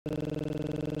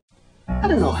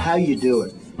don't know how you do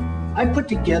it. I put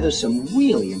together some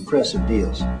really impressive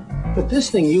deals. But this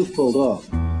thing you pulled off,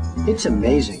 it's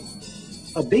amazing.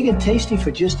 A big and tasty for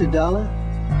just $1?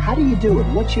 How do you do it?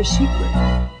 What's your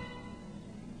secret?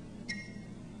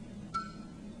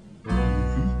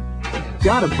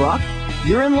 Got a buck?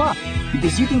 You're in luck.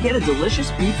 Because you can get a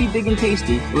delicious, beefy, big and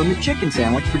tasty or a McChicken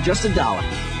sandwich for just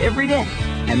 $1 every day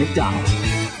at McDonald's.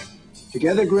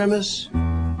 Together, Grimace,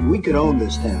 we could own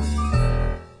this town.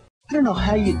 I don't know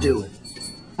how you do it.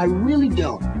 I really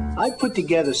don't. I put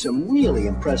together some really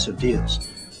impressive deals.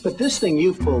 But this thing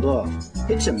you've pulled off,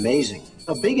 it's amazing.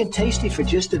 A big and tasty for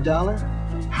just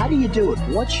 $1? How do you do it?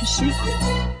 What's your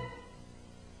secret?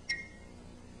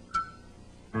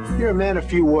 You're a man of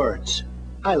few words.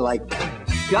 I like that.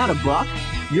 Got a buck?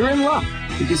 You're in luck.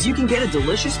 Because you can get a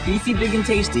delicious, beefy, big and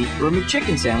tasty or a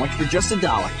McChicken sandwich for just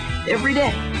 $1 every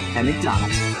day at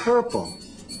McDonald's. Purple.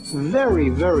 Very,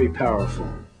 very powerful.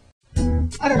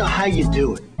 I don't know how you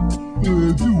do it.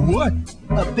 Do what?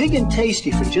 A big and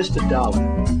tasty for just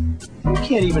 $1. You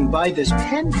can't even buy this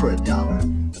pen for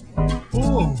 $1.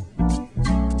 Oh.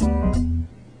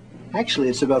 Actually,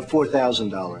 it's about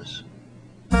 $4,000.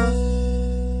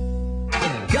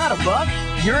 Got a buck?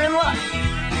 You're in luck.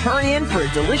 Hurry in for a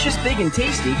delicious, big and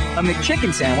tasty, a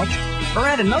McChicken sandwich, or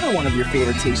add another one of your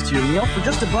favorite tastes to your meal for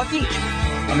just $1 each.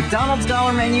 A McDonald's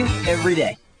dollar menu every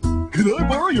day. Could I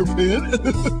borrow your pen?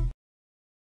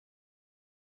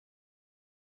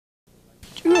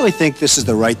 Do you really think this is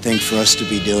the right thing for us to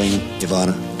be doing,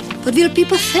 Ivana? What will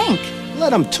people think? Let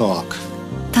them talk.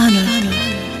 Donald.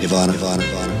 Ivana.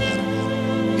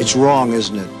 It's wrong,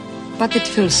 isn't it? But it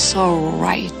feels so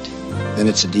right. Then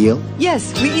it's a deal?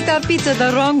 Yes, we eat our pizza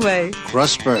the wrong way.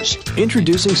 Crust first.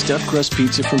 Introducing stuffed crust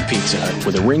pizza from Pizza Hut.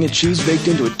 With a ring of cheese baked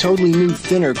into a totally new,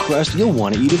 thinner crust, you'll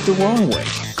want to eat it the wrong way.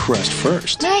 Crust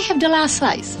first. May I have the last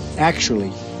slice?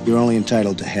 Actually, you're only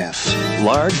entitled to half.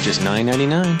 Large, just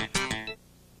 $9.99.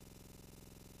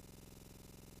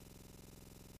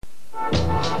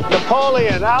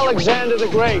 Napoleon, Alexander the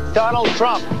Great, Donald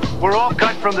Trump. We're all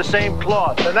cut from the same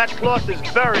cloth, and that cloth is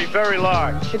very, very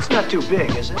large. It's not too big,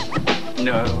 is it?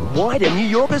 No. Why do New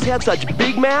Yorkers have such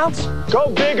big mouths? Go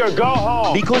big or go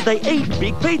home. Because they eat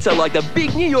big pizza like the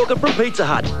big New Yorker from Pizza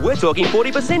Hut. We're talking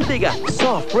 40% bigger.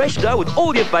 Soft, fresh dough with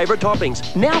all your favorite toppings.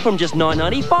 Now from just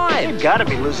 $9.95. You've got to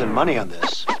be losing money on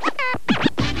this.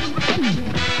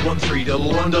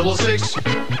 13116.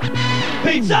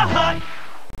 Pizza Hut!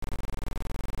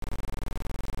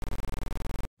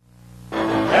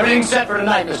 Everything's set for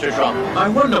tonight, Mr. Trump. I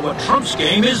wonder what Trump's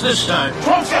game is this time.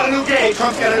 Trump's got a new game.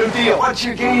 Trump's got a new deal. What's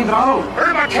your game, Donald?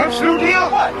 Heard about Trump's new deal?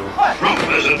 What? Trump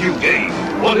has a new game.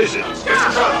 What is it? Mr.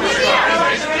 Trump,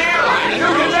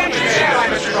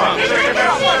 Mr. Trump.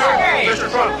 Mr.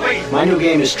 Trump, please. My new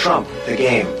game is Trump, the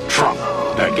game. Trump,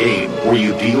 the game where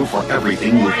you deal for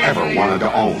everything you've ever wanted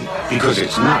to own. Because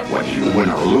it's not whether you win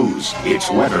or lose,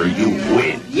 it's whether you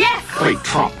win. Yes! Play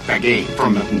Trump, the game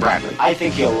from Milton Bradley. I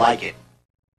think you'll like it.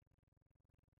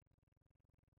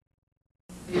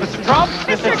 Mr. Trump?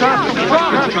 Mr. Trump?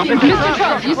 Mr.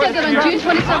 Trump, you said that on June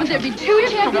 27th there'd be 2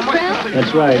 champions crowned?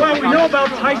 That's right. Well, we know about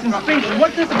Tyson's speech.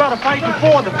 What's this about a fight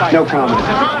before the fight? No comment.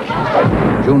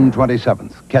 June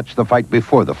 27th. Catch the fight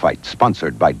before the fight.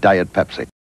 Sponsored by Diet Pepsi.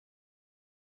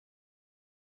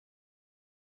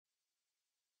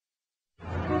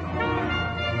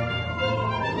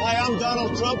 Hi, I'm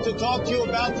Donald Trump to talk to you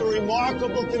about the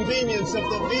remarkable convenience of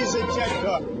the Visa check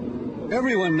card.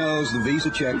 Everyone knows the Visa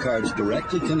check card's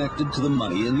directly connected to the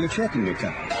money in your checking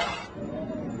account.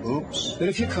 Oops. But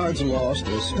if your card's lost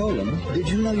or stolen, did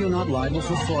you know you're not liable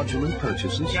for fraudulent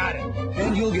purchases? Got it.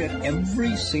 And you'll get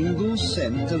every single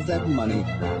cent of that money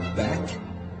back?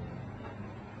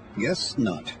 Guess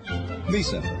not.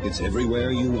 Visa, it's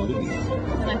everywhere you want to be.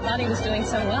 I thought he was doing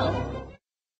so well.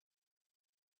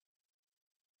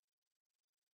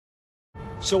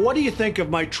 So what do you think of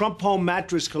my Trump Home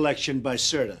mattress collection by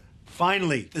Serta?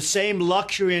 Finally, the same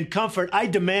luxury and comfort I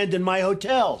demand in my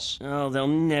hotels. Oh, they'll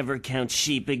never count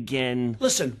sheep again.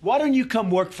 Listen, why don't you come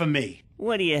work for me?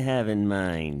 What do you have in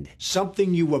mind?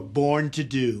 Something you were born to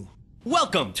do.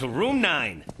 Welcome to Room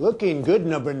 9. Looking good,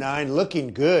 number 9.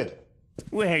 Looking good.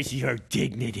 Where's your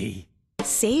dignity?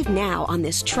 Save now on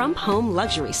this Trump Home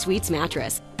Luxury Suites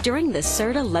mattress during the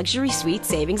Serta Luxury Suite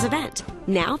Savings event,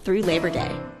 now through Labor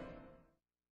Day.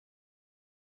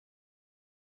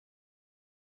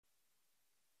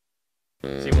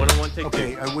 See,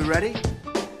 okay, are we ready?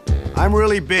 I'm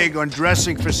really big on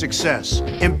dressing for success.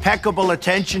 Impeccable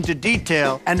attention to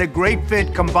detail and a great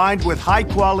fit combined with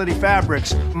high-quality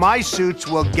fabrics, my suits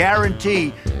will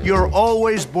guarantee you're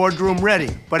always boardroom ready.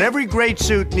 But every great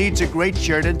suit needs a great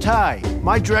shirt and tie.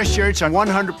 My dress shirts are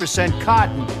 100%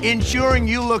 cotton, ensuring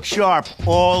you look sharp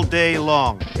all day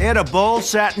long. Add a bold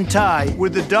satin tie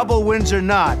with a double Windsor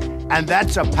knot, and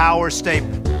that's a power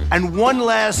statement. And one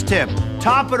last tip.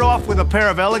 Top it off with a pair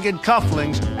of elegant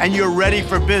cufflinks, and you're ready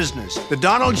for business. The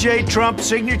Donald J. Trump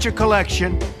Signature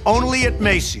Collection, only at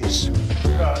Macy's.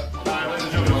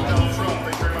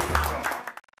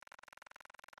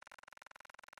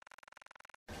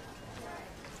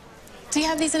 Do you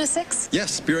have these in a 6?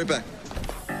 Yes, be right back.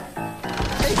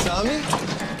 Hey, Tommy.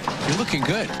 You're looking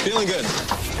good. Feeling good.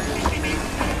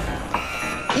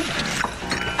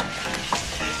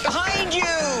 Behind you!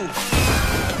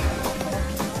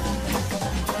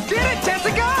 Get it, Jessica!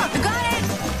 You got it!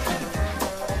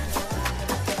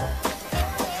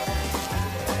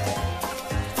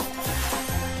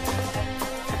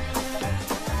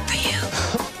 For you.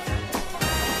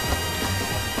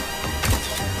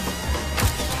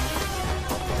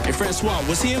 Hey, Francois,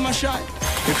 was he in my shot?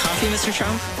 Your coffee, Mr.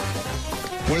 Trump?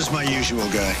 What is my usual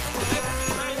guy?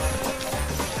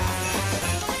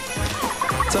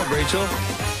 What's up, Rachel?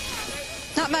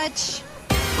 Not much.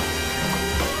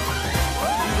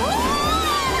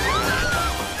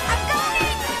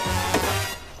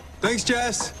 Thanks,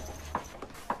 Jess.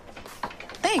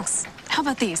 Thanks. How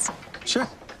about these? Sure.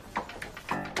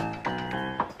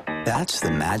 That's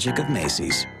the magic of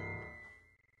Macy's.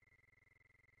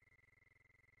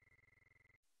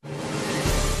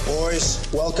 Boys,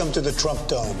 welcome to the Trump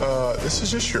Dome. This is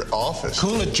just your office.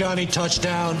 Cool it, Johnny.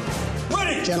 Touchdown.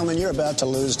 Ready! Gentlemen, you're about to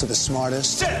lose to the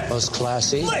smartest, most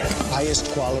classy, highest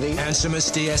quality,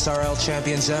 handsomest DSRL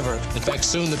champions ever. In fact,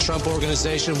 soon the Trump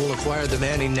organization will acquire the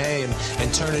Manning name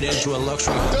and turn it into a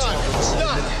luxury hotel.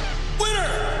 Done.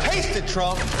 Winner! Taste it,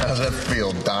 Trump. How's that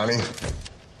feel, Donnie?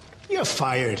 You're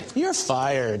fired. You're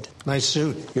fired. Nice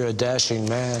suit. You're a dashing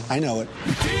man. I know it.